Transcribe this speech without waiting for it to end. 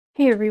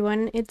Hey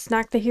everyone, it's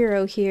Knock the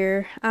Hero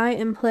here. I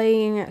am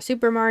playing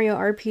Super Mario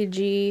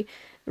RPG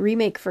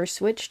Remake for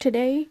Switch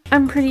today.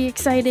 I'm pretty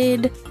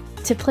excited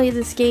to play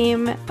this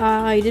game.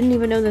 I didn't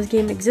even know this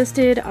game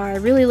existed. I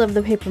really love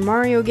the Paper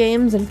Mario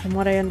games, and from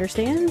what I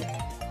understand,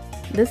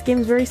 this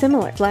game's very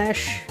similar.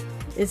 Flash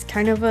is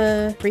kind of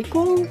a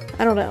prequel?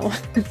 I don't know.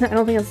 I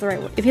don't think that's the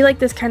right word. If you like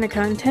this kind of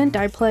content,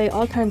 I play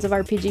all kinds of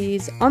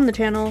RPGs on the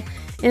channel,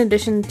 in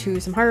addition to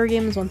some horror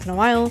games once in a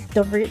while.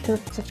 Don't forget to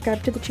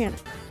subscribe to the channel.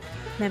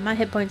 Man, my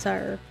hit points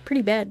are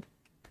pretty bad.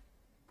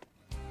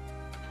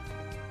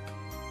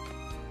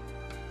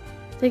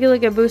 Take a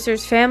look at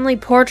Booster's family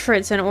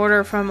portraits in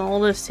order from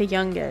oldest to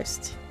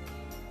youngest.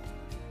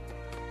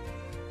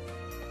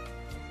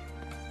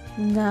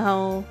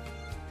 No.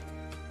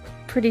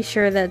 Pretty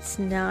sure that's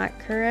not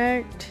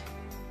correct.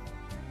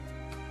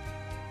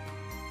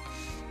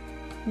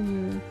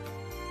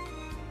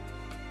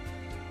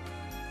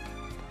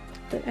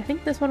 But I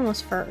think this one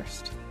was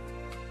first.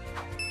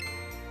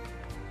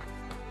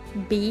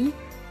 B?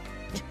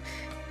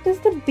 What does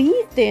the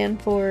B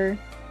stand for?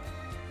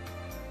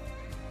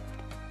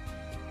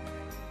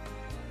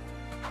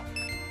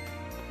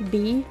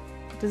 B?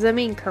 Does that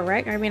mean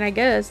correct? I mean, I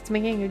guess it's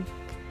making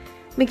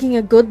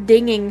a good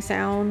dinging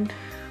sound.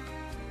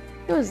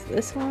 It was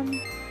this one.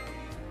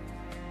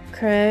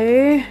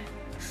 Okay.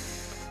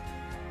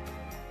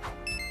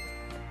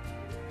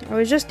 I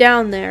was just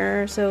down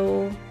there,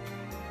 so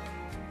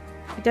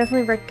I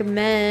definitely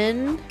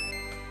recommend.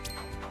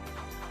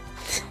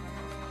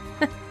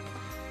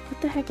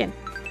 What the heckin'?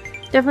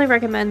 Definitely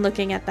recommend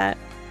looking at that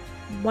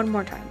one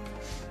more time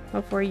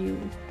before you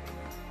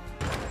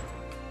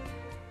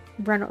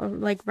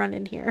run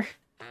in here.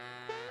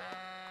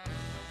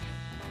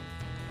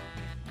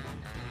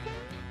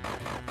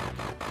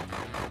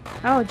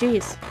 Oh,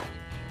 jeez.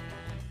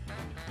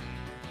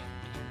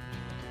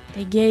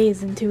 They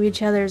gaze into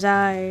each other's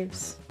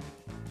eyes.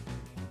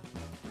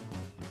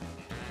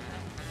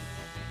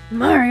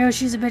 Mario,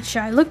 she's a bit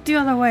shy. Look the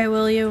other way,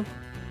 will you?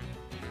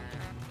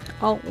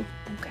 Oh,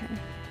 okay.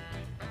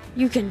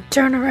 You can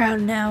turn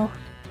around now.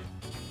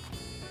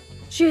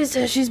 She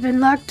says she's been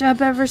locked up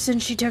ever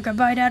since she took a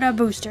bite out of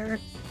Booster.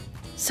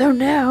 So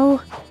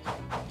now,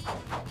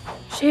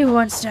 she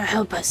wants to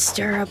help us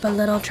stir up a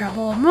little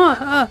trouble.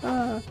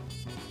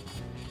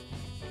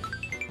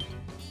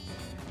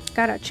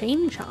 Got a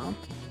chain chomp.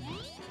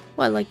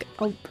 What, like,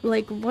 oh,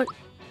 like, what?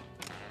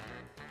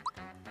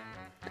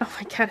 Oh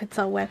my god, it's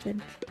a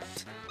weapon.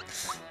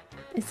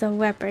 It's a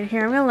weapon.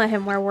 Here, I'm gonna let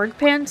him wear work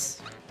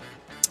pants.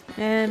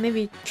 And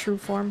maybe true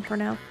form for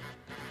now.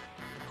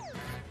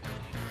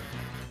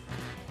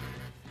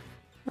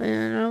 I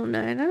don't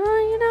know,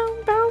 you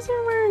know,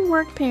 Bowser wearing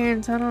work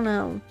pants, I don't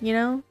know, you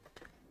know?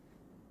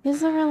 He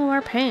doesn't really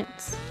wear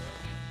pants.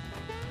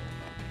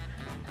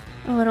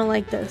 Oh, I don't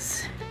like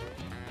this.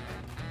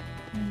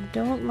 I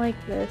don't like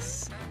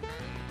this.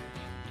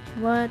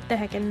 What the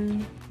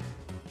heckin'?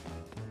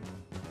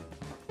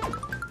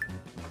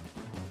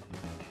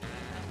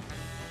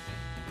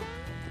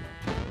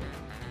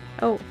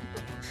 Oh.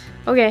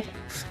 Okay.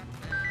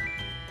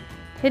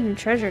 Hidden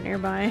treasure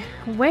nearby.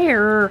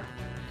 Where?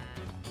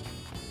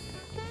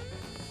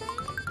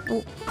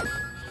 Oh.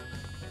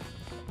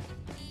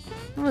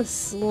 That was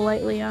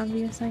slightly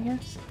obvious, I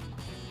guess.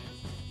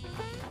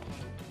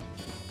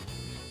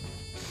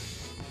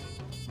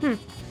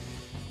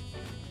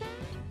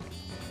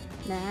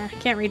 Nah,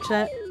 can't reach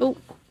that. Oh.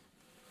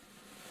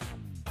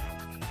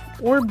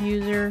 Orb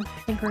user.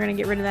 I think we're gonna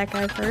get rid of that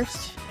guy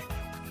first.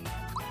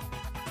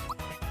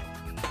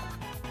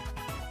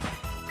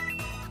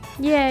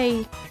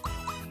 Yay!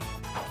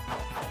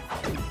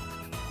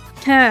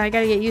 Ha, I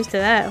gotta get used to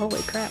that. Holy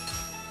crap.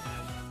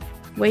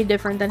 Way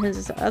different than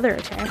his other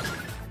attack.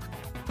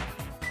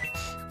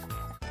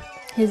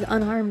 His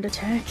unarmed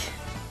attack.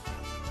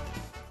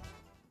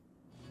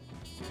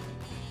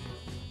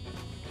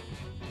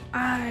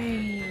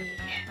 I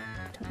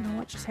don't know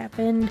what just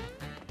happened.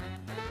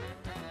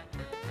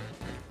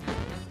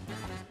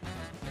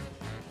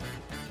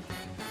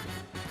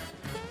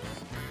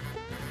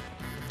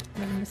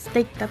 Made a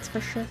mistake, that's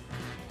for sure.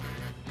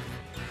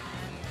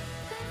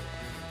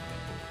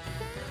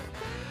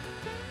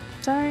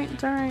 It's alright,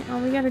 it's alright. All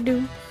we gotta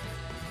do.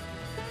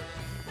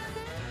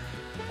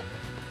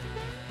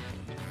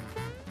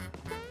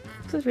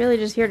 This is really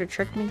just here to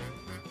trick me.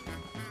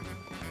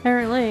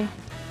 Apparently.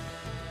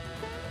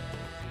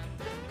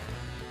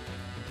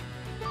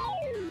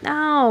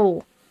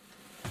 No!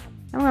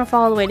 I'm gonna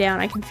fall all the way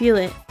down. I can feel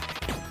it.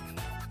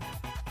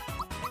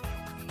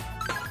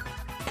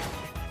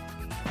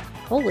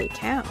 Holy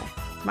cow.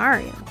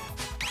 Mario.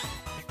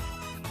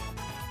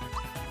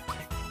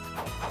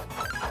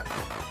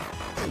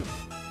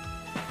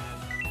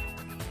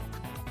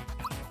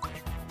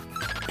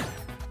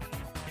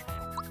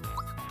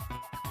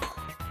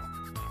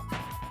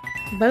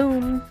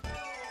 Boom.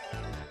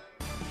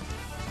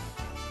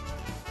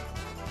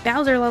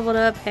 Bowser leveled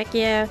up. Heck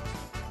yeah.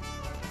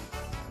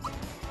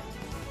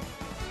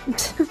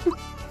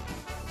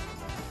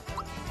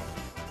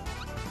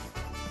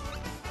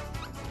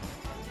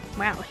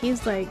 Wow,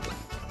 he's like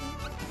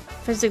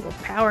physical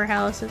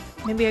powerhouse.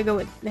 Maybe I go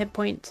with hit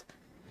points.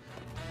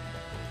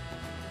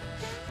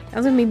 I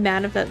was gonna be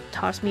mad if that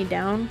tossed me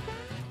down.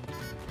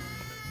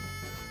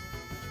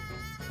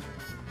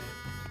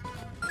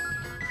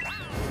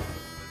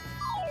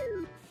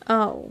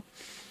 Oh.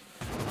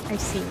 I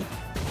see.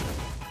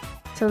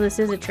 So this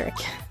is a trick.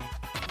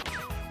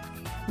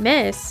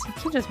 Miss? You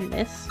can't just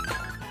miss.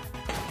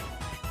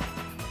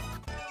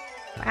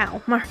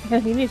 Wow, Mario,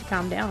 you need to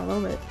calm down a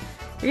little bit.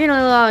 You're getting a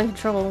little out of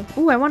control.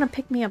 Ooh, I want to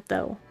pick me up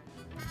though.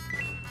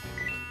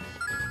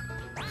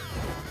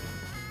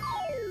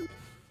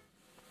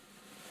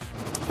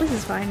 This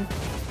is fine.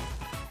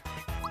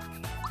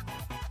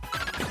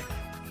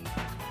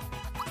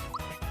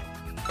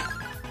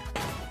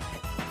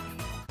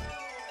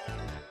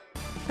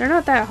 They're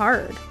not that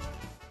hard.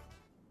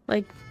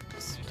 Like,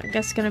 I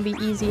guess it's gonna be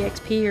easy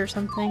XP or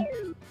something.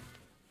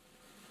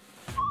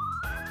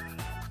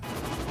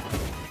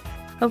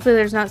 Hopefully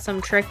there's not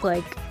some trick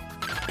like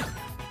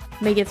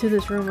make it through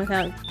this room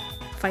without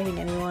fighting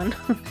anyone.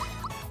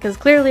 Because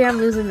clearly I'm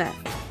losing that.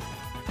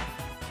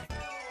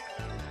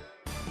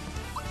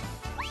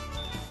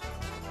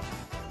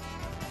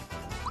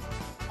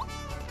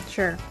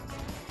 Sure.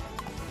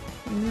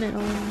 No.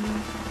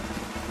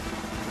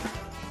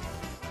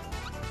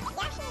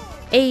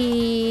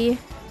 Hey.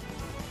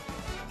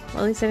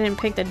 Well, at least I didn't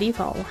pick the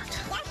default one.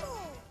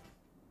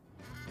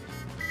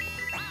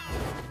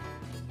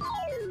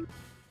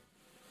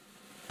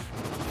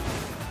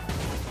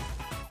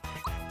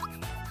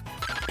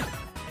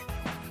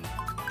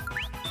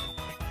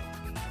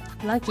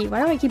 Lucky.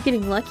 Why do I keep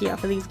getting lucky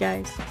off of these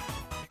guys?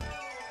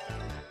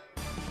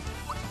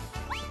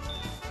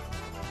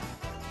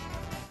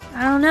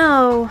 I don't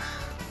know.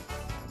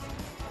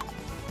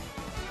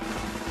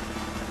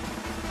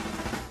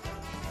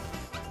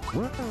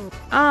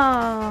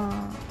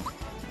 Oh.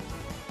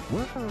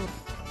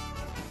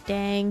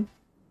 Dang.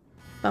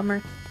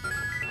 Bummer.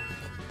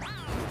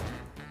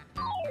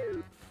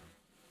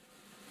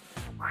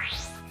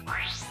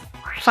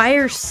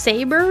 Fire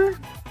Saber?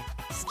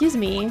 Excuse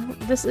me,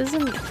 this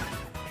isn't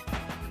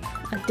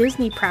a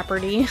Disney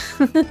property.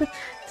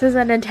 This is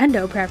a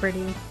Nintendo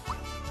property.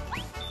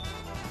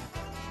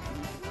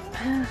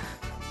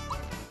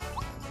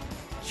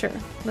 Sure,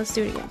 let's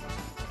do it again.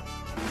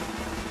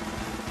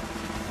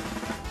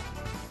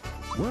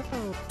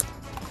 Whoa.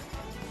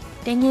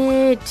 Dang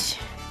it!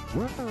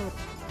 Whoa.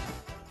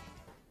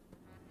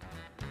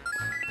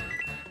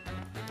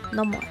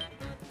 No more.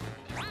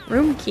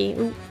 Room key.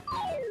 Ooh.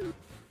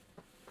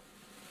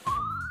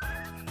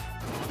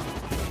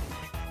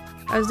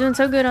 I was doing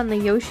so good on the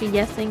Yoshi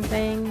guessing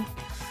thing.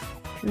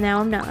 Now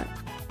I'm not.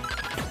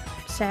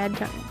 Sad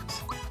times.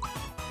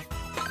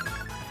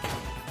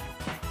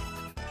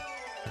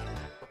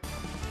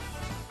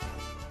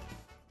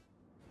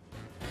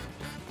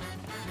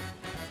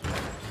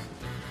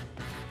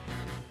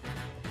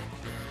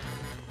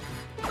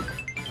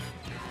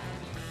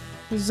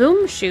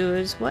 Zoom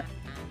shoes? What?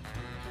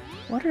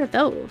 What are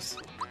those?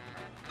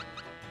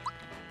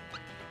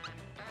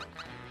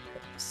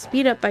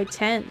 Speed up by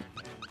 10.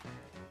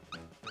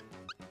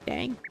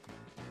 Dang.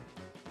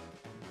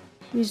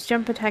 Use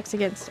jump attacks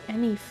against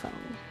any foe.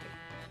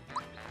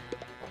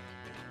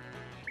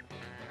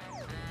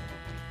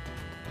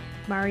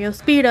 Mario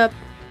speed up.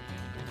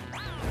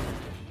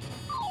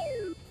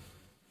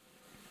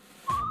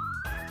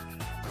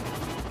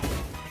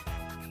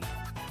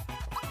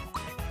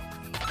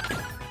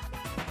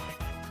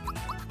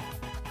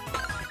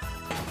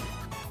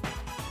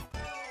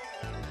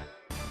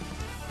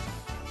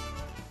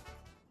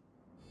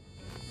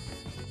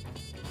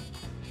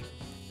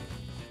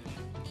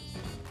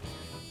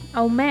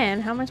 Oh man,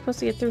 how am I supposed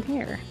to get through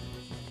here?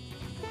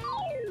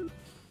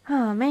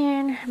 Oh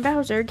man,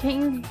 Bowser,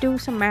 can't you do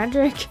some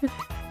magic?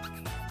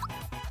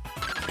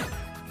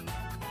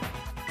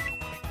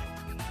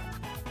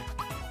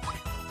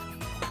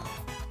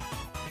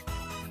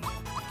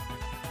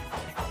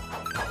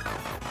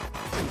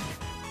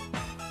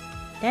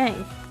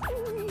 Dang.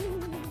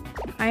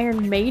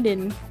 Iron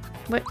Maiden.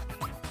 What?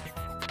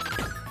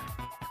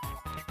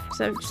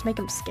 So just make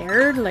him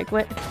scared? Like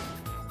what?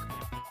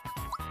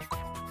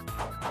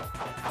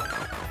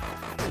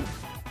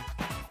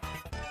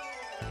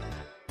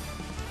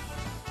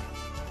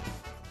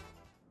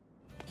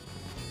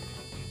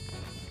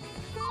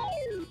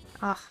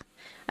 Ugh.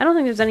 I don't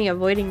think there's any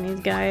avoiding these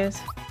guys.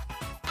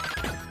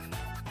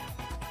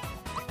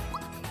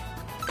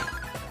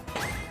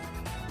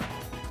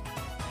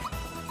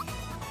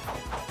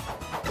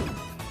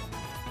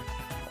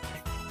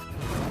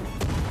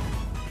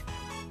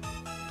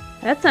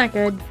 That's not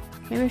good.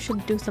 Maybe I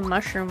should do some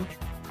mushroom.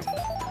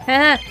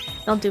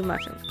 Don't do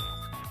mushrooms.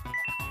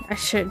 I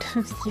should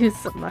use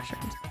some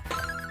mushrooms.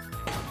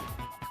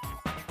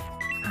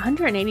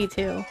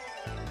 182.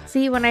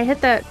 See, when I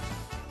hit that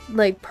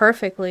like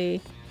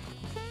perfectly,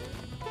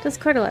 it does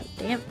quite a lot of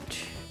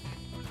damage.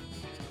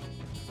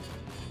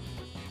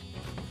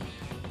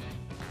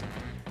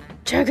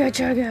 Chugga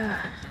chugga.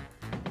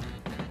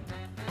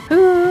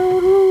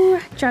 Ooh,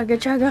 chugga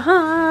chugga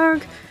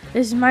honk.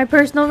 This is my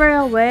personal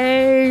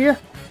railway.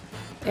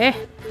 Eh.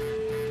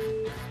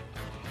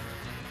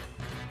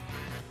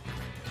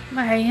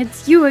 My,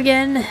 it's you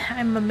again.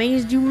 I'm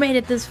amazed you made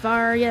it this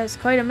far. Yes,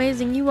 quite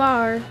amazing you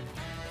are.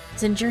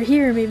 Since you're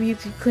here, maybe you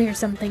could clear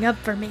something up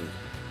for me.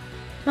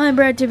 My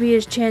bride Tippy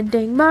is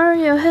chanting,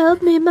 Mario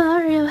help me,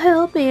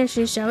 and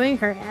she's showing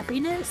her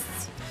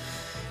happiness.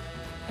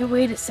 Hey,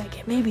 wait a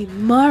second, maybe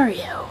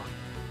Mario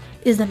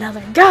is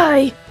another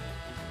guy?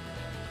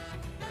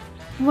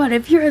 What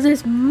if you're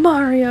this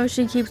Mario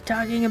she keeps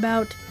talking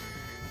about?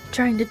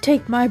 Trying to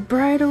take my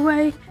bride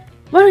away?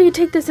 Why don't you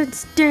take this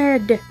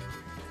instead?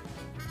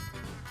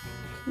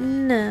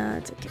 No,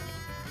 it's okay.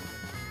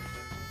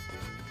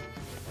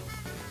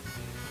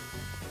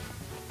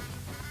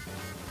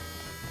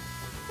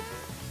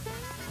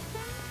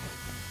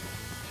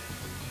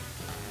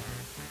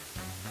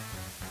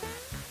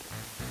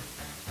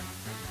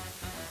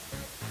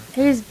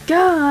 He's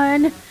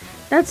gone!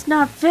 That's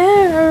not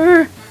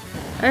fair!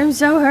 I'm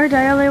so hurt,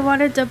 I only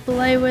wanted to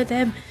play with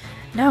him.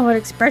 Now what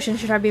expression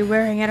should I be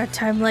wearing at a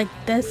time like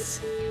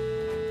this?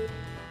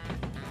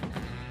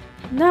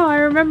 Now I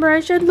remember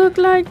I should look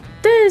like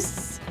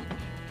this!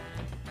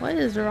 What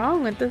is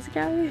wrong with this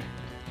guy?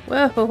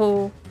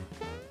 Whoa!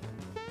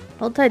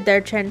 Hold tight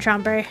there, Chin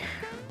Chomper.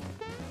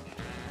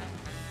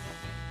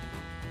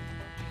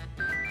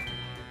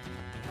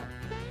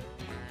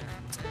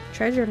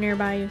 Treasure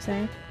nearby, you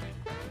say?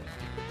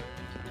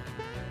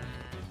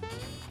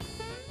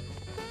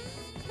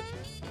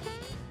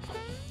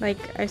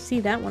 Like, I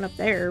see that one up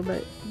there,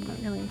 but not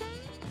really.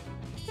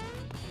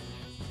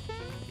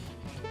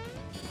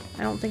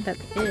 I don't think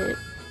that's it.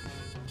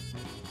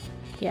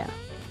 Yeah.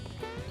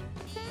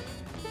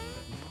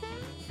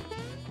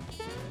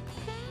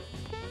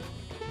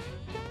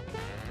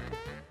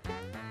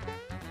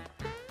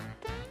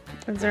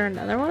 Is there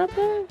another one up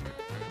there?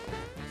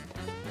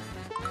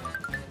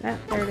 Ah,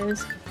 there it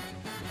is.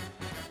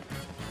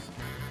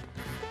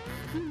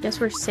 Guess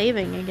we're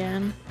saving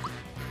again.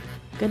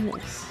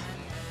 Goodness.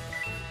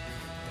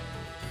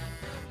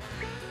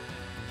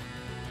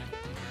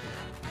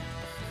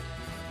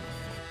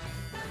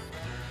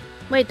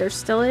 Wait, there's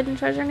still hidden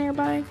treasure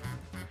nearby?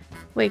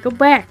 Wait, go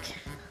back.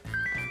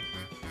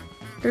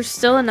 There's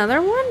still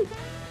another one?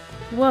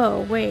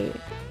 Whoa, wait.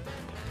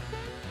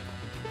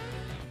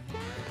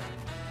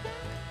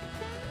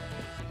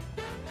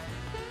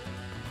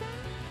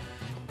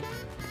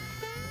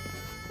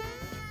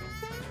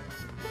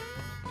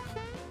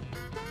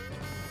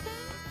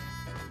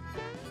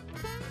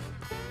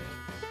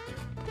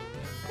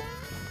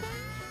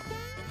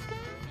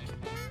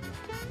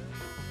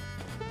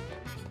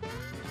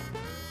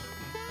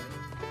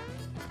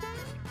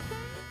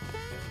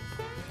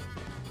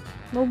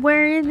 Well,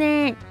 where is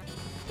it?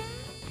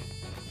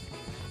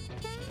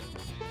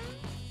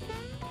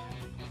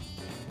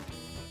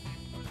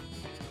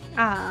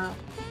 Ah.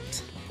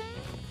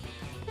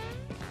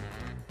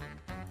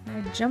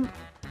 I jump.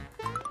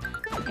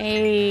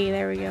 Hey,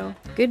 there we go.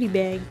 Goodie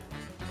bag.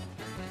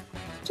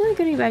 What do the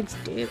goodie bags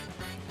do?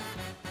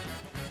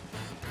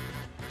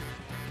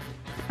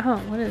 Oh,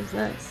 what is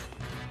this?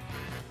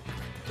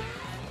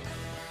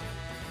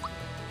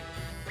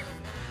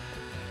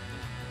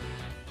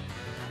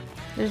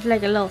 There's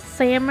like a little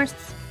sandwich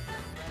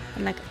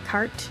and like a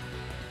cart.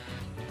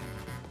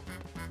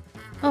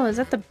 Oh, is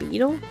that the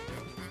beetle?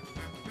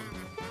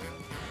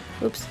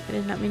 Oops, I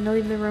did not mean to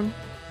leave the room.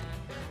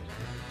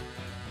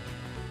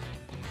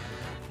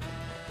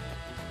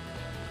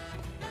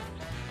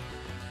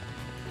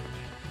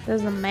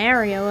 There's a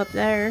Mario up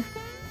there.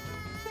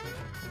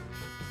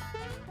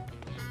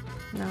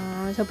 No,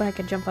 I was hoping I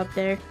could jump up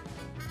there.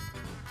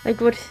 Like,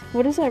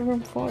 what is that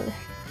room for?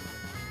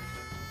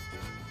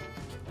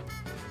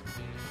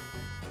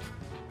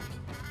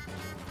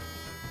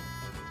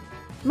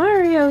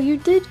 Mario, you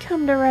did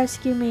come to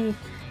rescue me.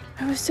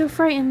 I was so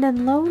frightened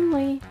and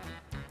lonely.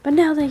 But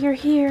now that you're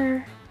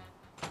here...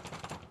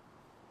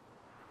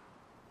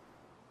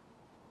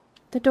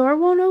 The door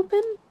won't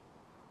open?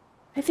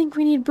 I think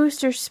we need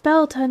Booster's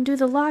spell to undo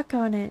the lock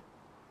on it.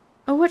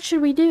 Oh, what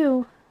should we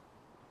do?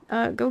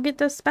 Go get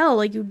the spell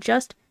like you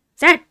just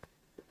said.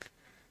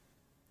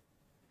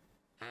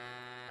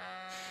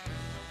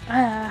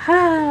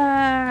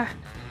 Aha!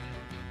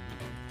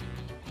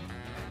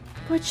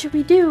 What should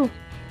we do?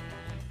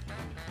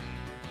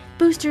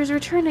 Booster's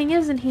returning,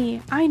 isn't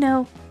he? I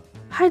know.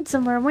 Hide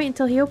somewhere and wait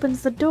until he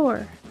opens the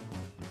door.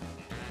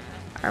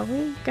 Are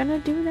we gonna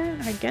do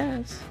that? I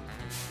guess.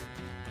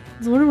 I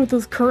was wondering what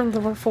those curtains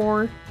were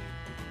for.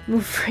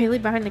 Move freely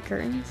behind the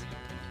curtains.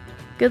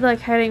 Good luck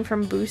hiding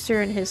from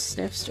Booster and his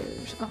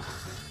sniffsters. Ugh.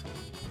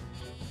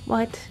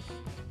 What?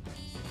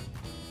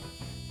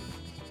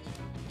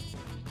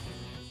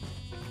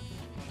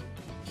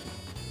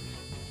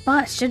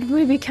 Boss, shouldn't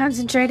we be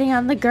concentrating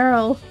on the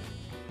girl?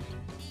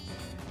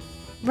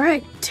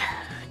 Right.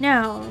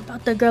 Now,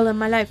 about the girl in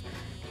my life.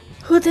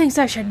 Who thinks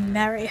I should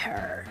marry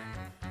her?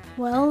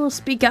 Well,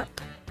 speak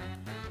up.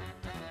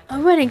 A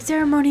wedding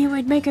ceremony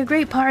would make a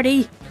great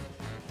party.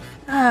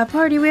 Ah,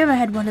 party, we haven't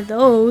had one of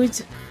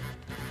those.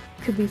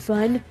 Could be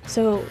fun.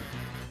 So,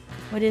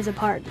 what is a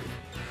party?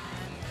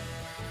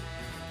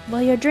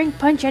 Well, you drink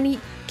punch and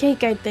eat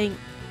cake, I think.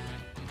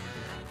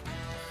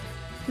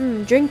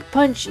 Drink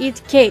punch,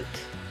 eat cake.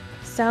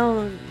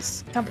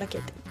 Sounds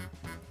complicated.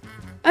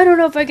 I don't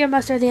know if I can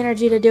muster the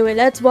energy to do it.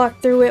 Let's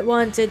walk through it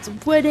once. It's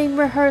wedding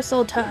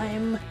rehearsal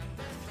time.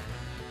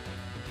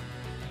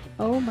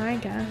 Oh my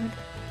god.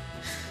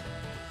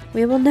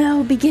 We will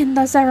now begin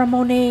the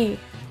ceremony.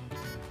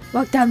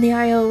 Walk down the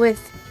aisle with,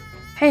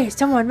 "Hey,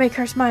 someone make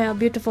her smile,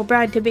 beautiful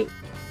bride-to-be."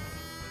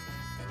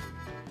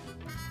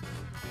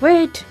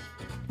 Wait!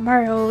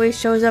 Mario always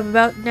shows up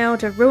about now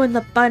to ruin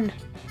the fun.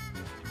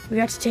 We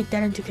got to take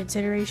that into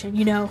consideration,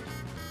 you know.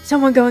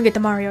 Someone go and get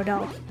the Mario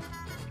doll.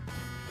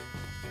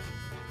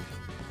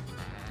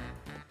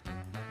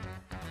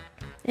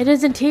 It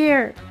isn't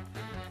here.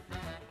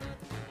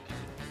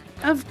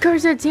 Of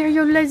course it's here,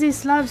 you lazy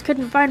slobs.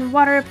 Couldn't find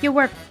water if you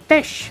were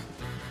fish.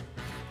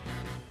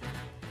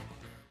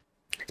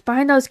 It's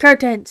behind those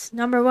curtains.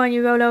 Number 1,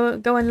 you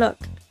go and look.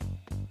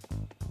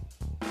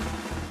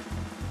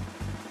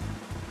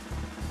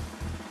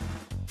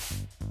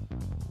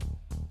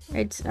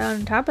 It's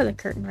on top of the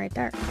curtain right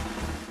there.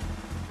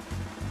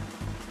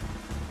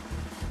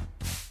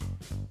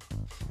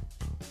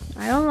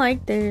 I don't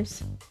like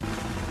this.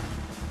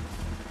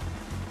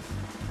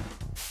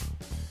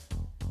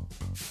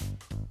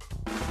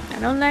 I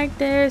don't like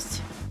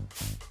this.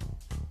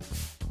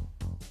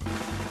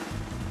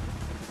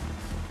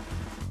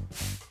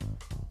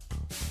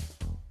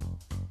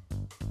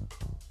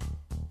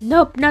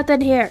 Nope,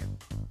 nothing here.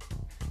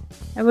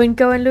 I wouldn't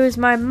go and lose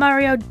my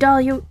Mario doll,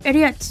 you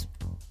idiots.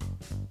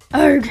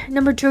 Arg,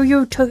 number 2,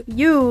 you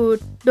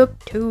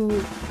look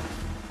too.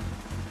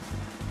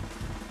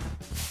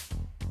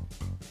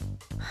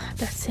 At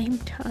the same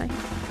time.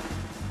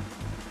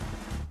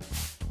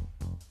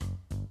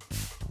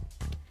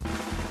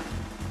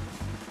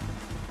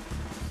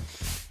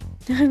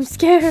 I'm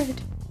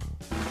scared.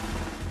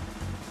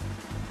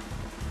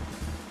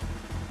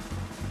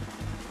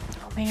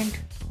 Oh man,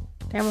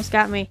 they almost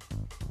got me.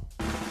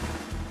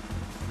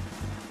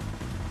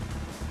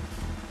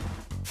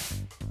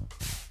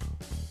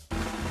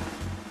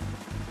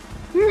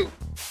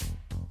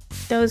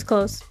 That was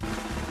close.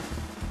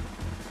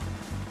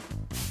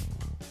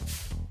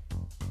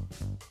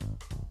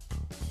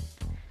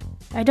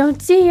 I don't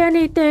see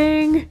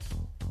anything.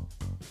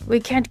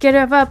 We can't get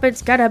it up.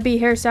 It's gotta be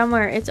here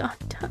somewhere. It's on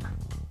top.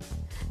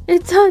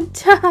 It's on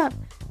top.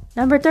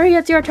 Number 3,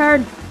 it's your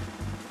turn.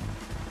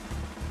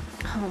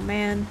 Oh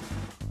man.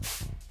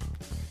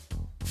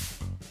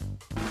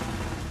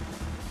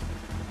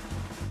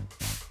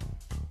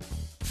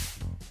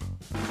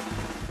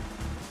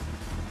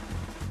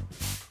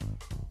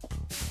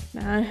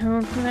 I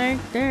don't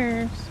like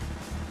this.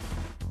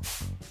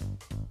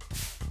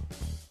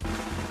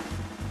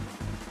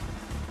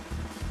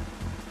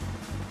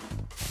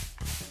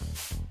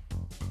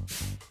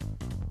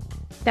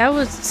 That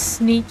was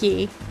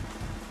sneaky.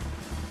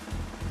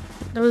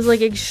 That was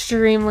like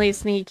extremely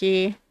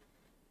sneaky.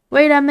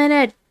 Wait a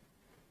minute.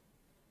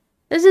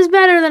 This is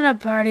better than a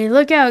party.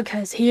 Look out,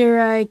 'cause here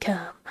I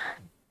come.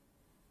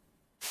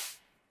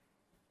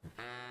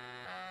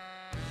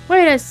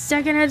 Wait a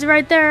second, it's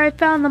right there. I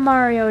found the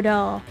Mario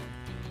doll.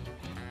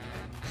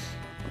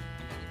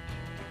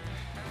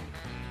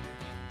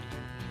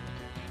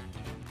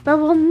 But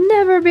we'll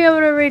never be able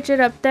to reach it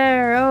up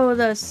there. Oh,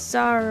 the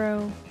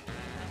sorrow.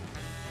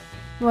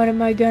 What am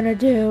I gonna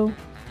do?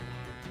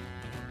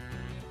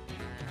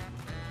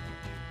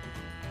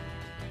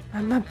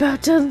 I'm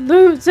about to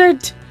lose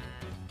it.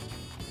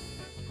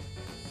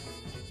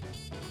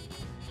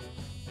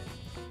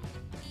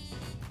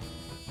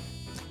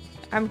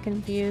 I'm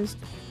confused.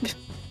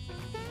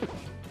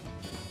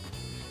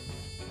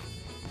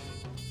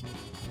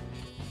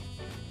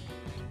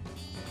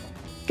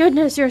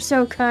 Goodness, you're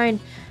so kind.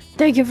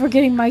 Thank you for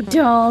getting my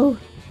doll.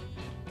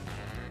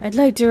 I'd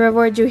like to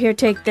reward you. Here,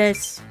 take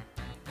this.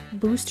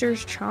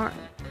 Booster's charm.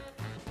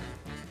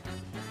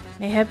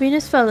 May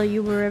happiness follow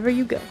you wherever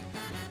you go.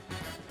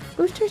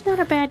 Booster's not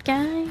a bad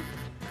guy.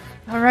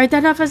 Alright,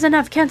 enough is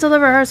enough. Cancel the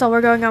rehearsal.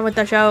 We're going on with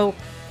the show.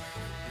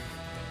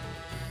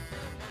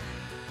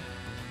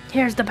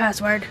 Here's the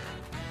password.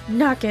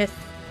 Knocketh.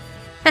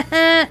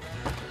 Haha.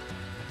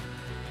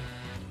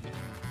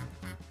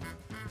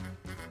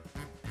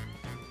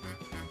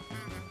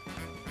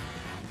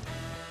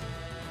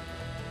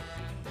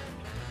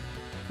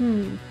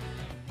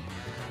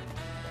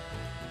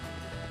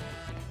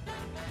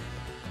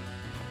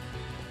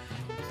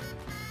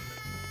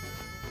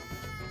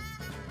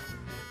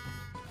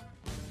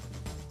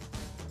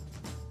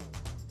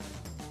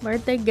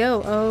 Where'd they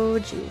go? Oh,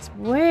 jeez.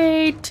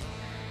 Wait!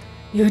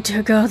 You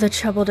took all the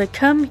trouble to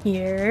come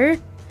here,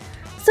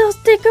 so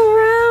stick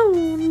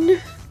around!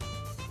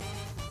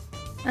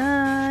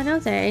 No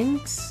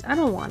thanks. I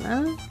don't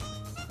wanna.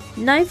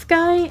 Knife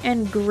guy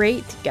and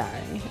Grate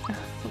guy.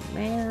 Oh,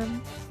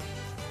 man.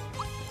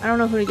 I don't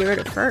know who to get rid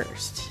of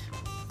first.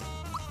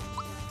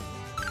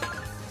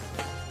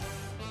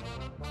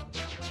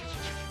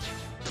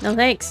 No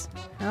thanks.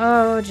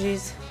 Oh,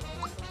 jeez.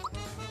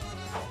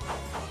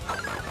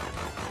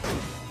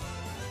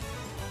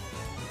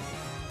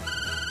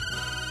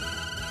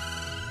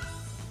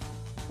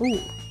 Ooh.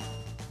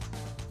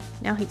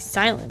 Now he's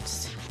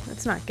silenced.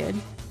 That's not good.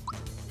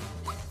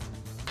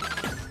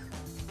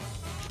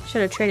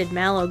 Should have traded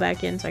Mallow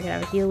back in so I could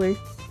have a healer.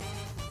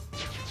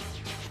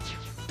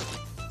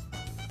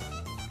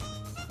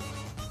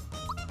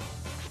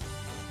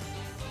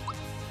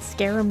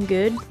 Scare him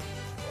good.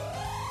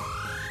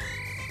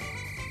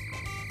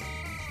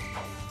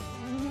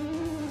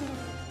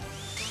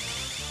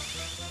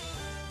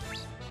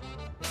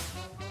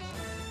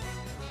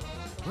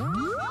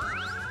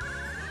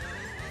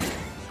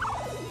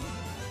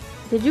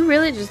 Did you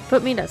really just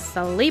put me to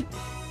sleep?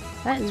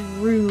 That is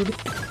rude.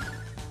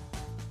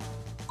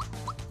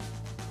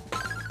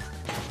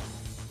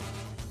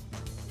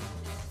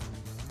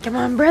 Come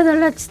on, brother,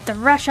 let's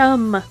thrash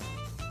 'em.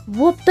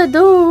 Whoop the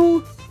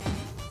do.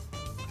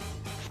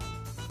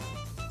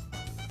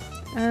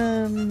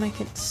 I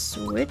could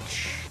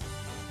switch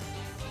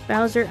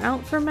Bowser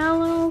out for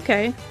Mallow.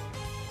 Okay,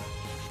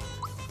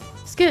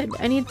 it's good.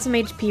 I need some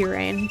HP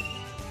rain.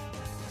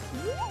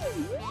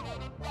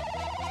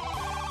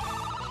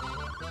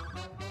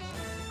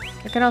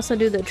 I can also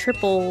do the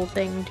triple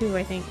thing too,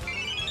 I think.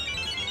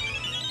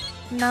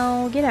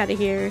 No, get out of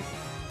here.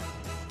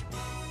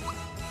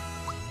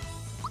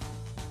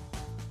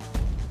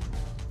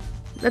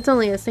 That's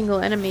only a single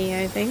enemy,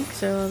 I think,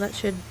 so that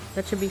should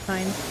be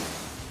fine.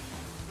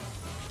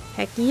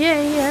 Heck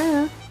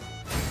yeah!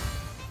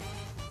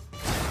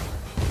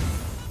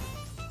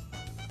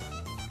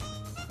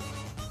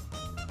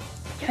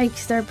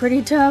 Yikes, they're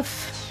pretty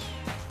tough.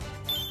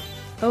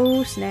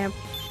 Oh snap.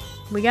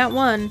 We got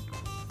one.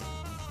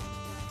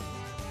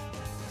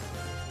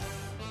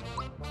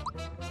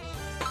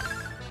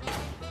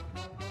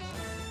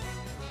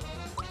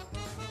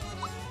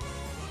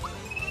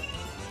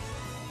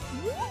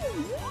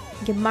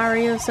 Give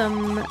Mario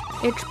some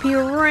HP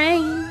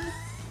rain.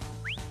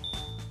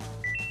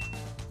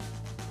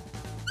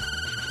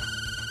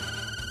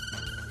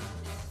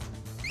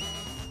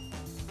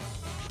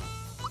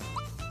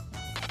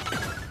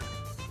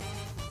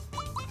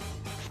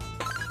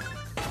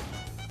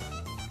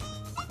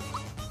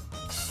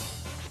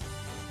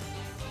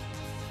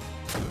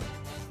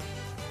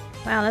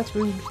 Wow, that's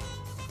rude.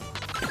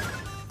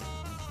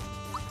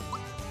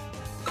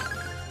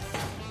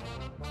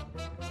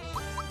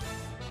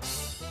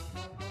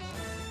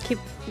 Keep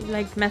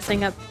like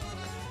messing up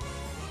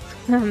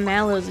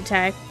Mallow's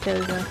attack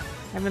because I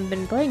haven't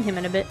been playing him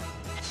in a bit.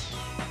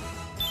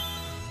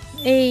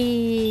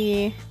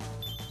 Hey,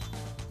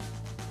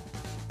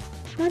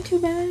 not too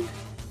bad.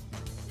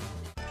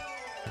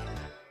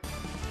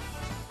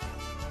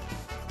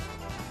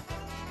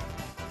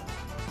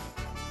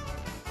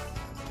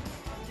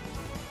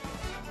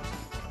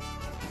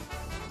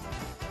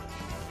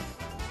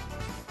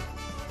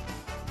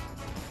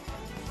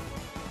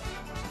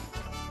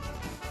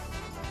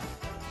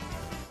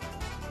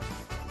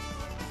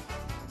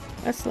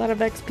 That's a lot of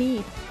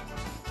XP.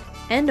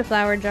 And a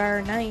flower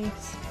jar,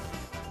 nice.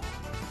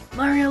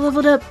 Mario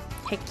leveled up!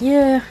 Heck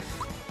yeah!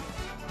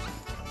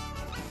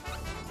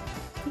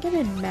 I think I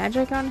did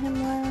magic on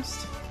him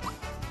last.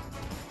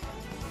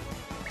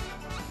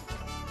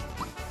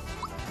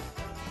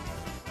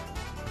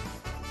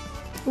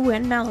 Ooh,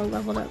 and Mallow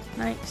leveled up,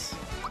 nice.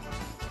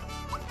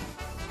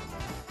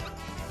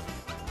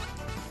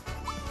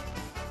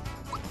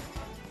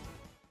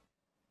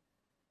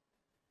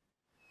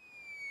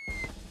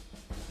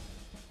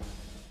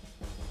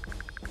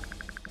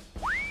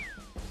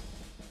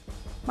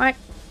 What?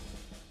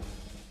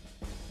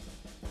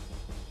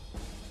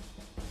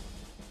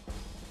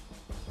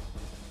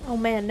 Oh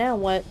man, now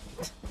what?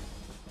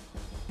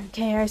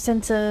 Okay, I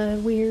sense a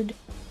weird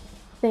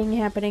thing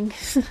happening.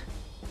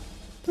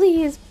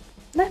 Please,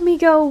 let me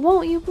go,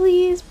 won't you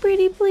please?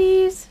 Pretty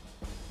please?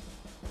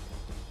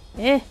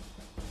 Eh.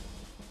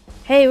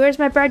 Hey, where's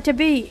my bride to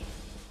be?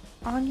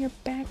 On your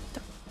back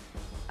door.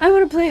 I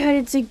want to play hide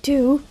and seek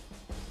too.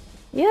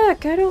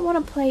 Yuck, I don't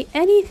want to play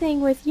anything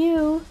with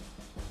you.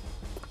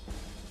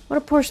 What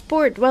a poor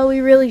sport. Well,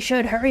 we really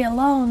should hurry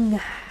along.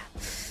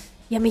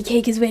 Yummy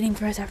cake is waiting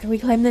for us after we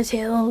climb this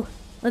hill.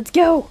 Let's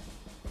go.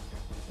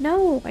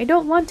 No, I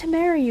don't want to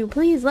marry you.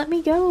 Please let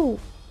me go.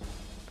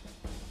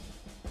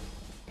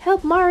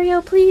 Help,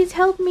 Mario. Please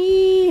help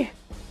me.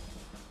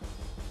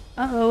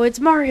 Uh-oh,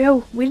 it's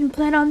Mario. We didn't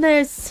plan on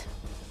this.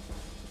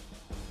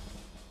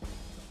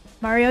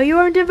 Mario, you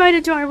aren't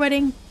invited to our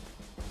wedding.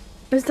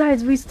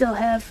 Besides, we still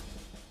have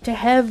to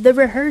have the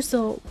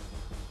rehearsal.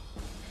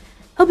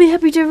 I'll be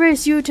happy to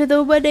race you to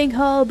the wedding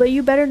hall, but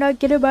you better not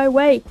get in my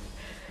way.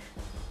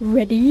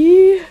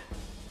 Ready?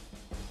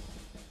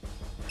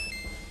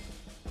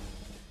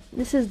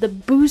 This is the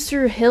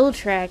Booster Hill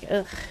track.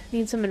 Ugh,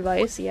 need some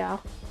advice? Yeah.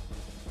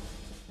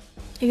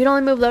 You can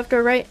only move left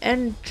or right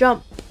and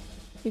jump.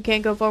 You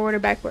can't go forward or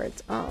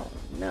backwards. Oh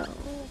no.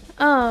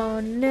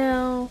 Oh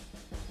no.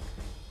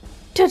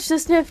 Touch the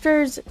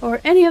snifters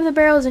or any of the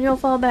barrels and you'll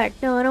fall back.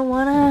 No, I don't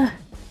wanna.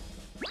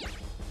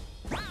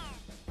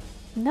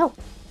 No.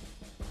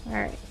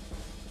 Alright.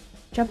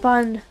 Jump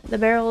on the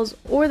barrels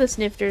or the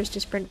snifters to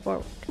sprint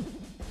forward.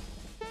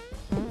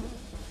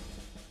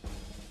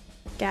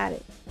 Got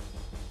it.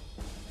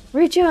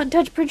 Reach out and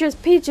touch Princess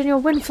Peach and you'll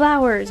win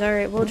flowers.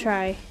 Alright, we'll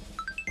try.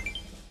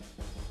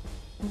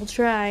 We'll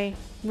try.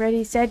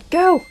 Ready, set,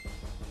 go!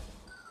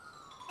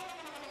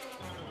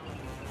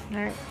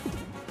 Alright.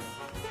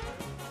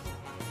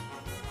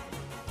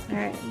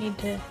 Alright, need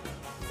to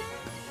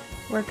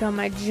work on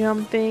my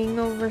jumping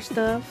over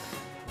stuff.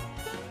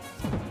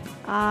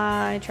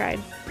 I tried.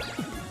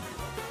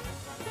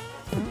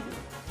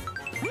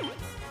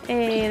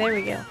 Hey, there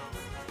we go.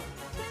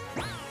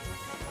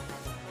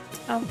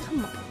 Oh,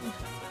 come on.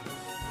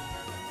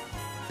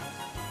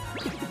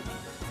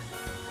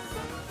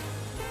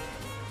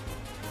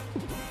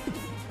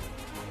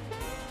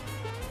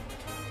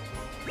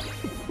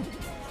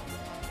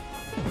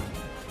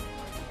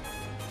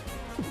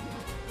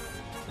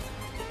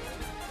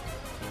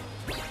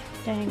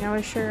 Dang, I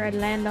was sure I'd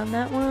land on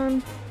that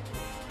one.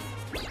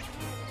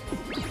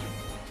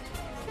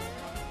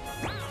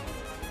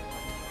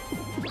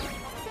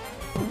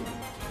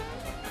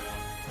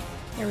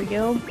 There we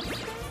go.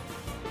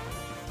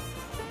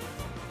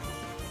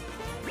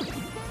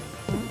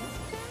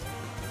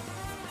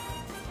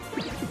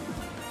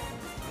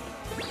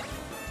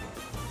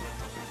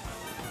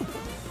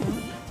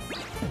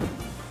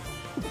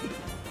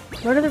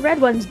 What do the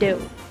red ones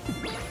do?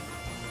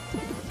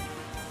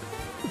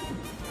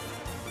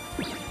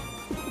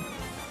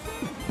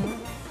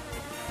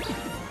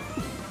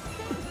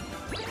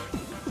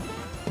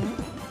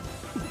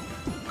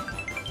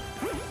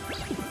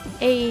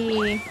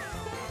 Hey.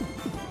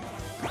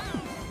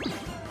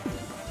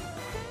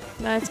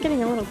 It's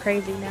getting a little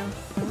crazy now.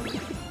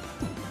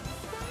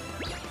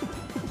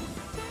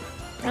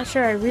 Not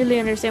sure I really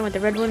understand what the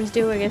red ones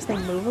do. I guess they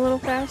move a little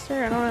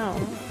faster? I don't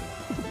know.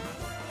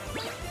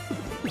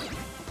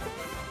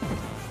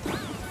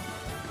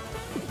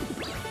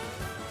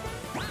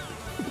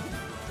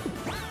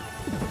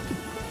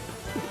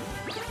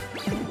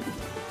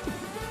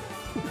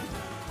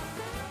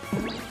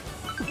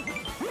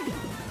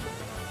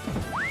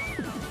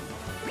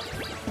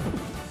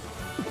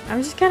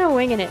 I'm just kind of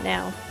winging it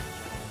now.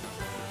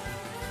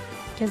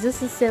 Because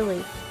this is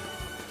silly.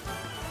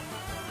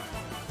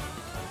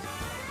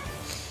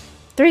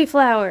 3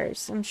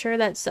 flowers. I'm sure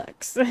that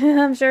sucks.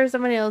 I'm sure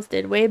somebody else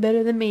did way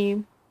better than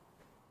me.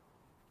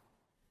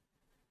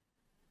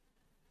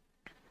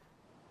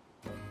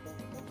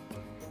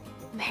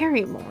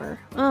 Marrymore.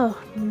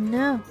 Oh,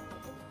 no.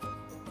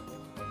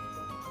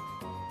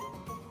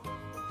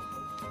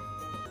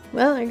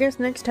 Well, I guess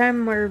next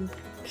time we're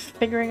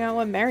figuring out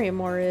what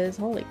Marrymore is.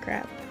 Holy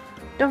crap.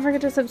 Don't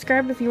forget to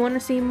subscribe if you want to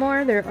see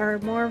more. There are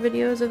more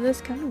videos of this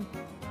coming.